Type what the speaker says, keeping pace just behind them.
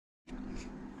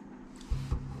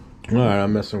Alright,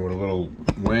 I'm messing with a little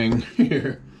wing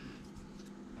here.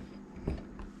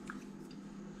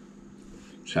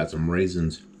 Just had some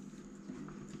raisins.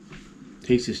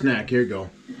 Tasty snack. Here you go.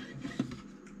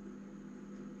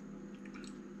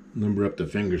 Number up the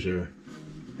fingers here.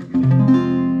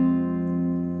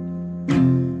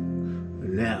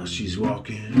 And now she's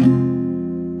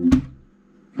walking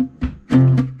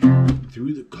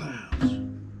through the clouds.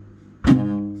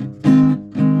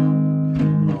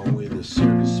 All with a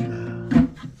circus smile.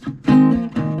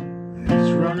 And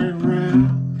it's running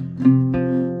round.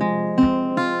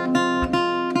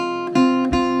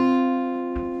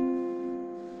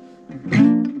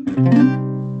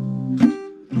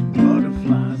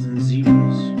 Butterflies and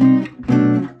zebras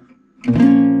and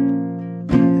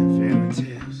fairy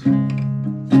tales,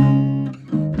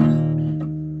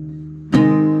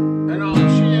 and all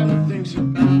she ever thinks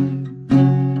about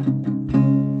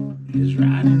is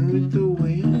riding with the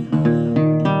wind.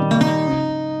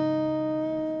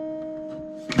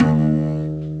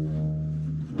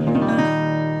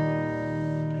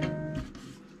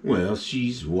 Well,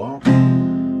 she's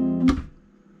walking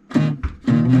through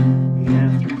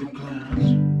the clouds.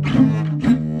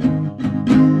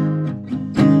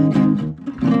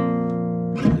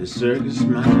 The circus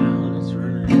smile is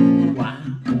running wild.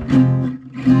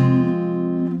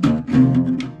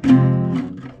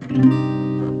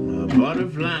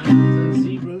 Butterflies and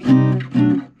zebras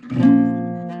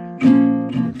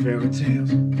and fairy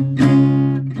tales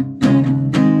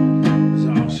is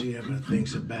all she ever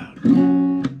thinks about.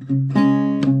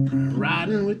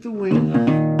 Riding with the wind.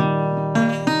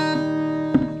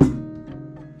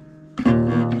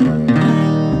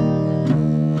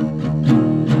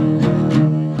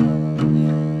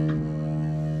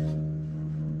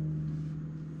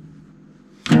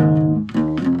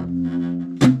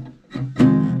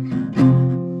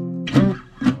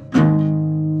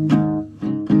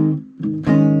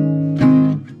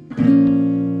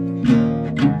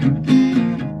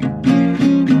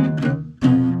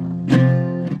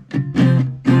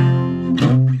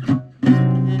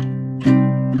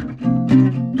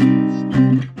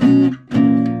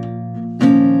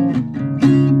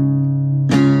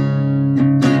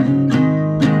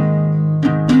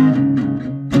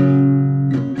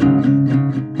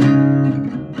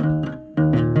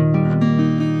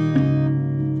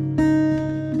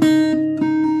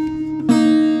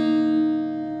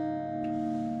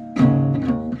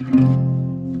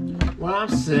 Well, I'm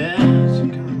sad she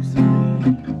comes to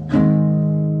me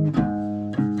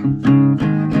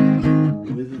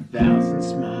with 1,000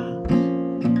 smiles.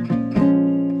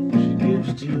 She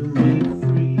gives to me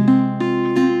free.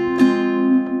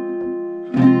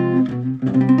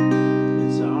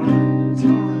 It's alright,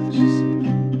 she said.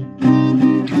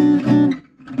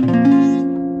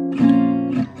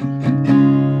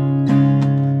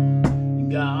 You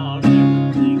got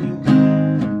everything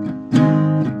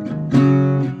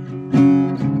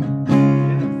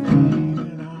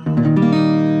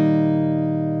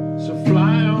you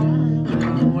fly on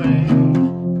away.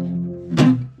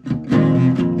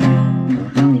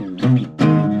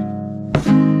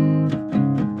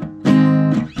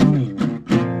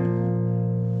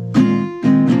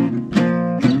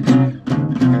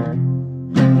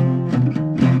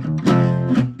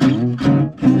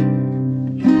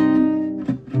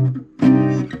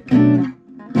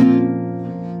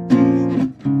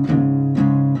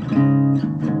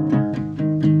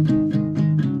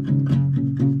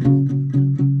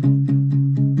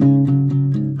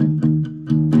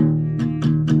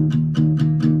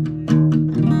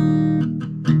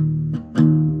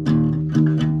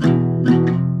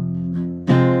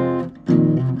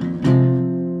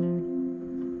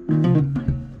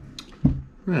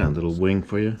 Yeah, a little wing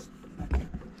for you.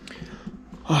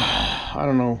 I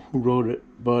don't know who wrote it,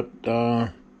 but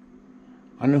I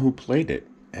know who played it,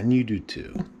 and you do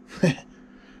too.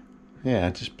 Yeah, I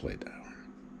just played that one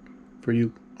for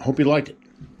you. I hope you liked it.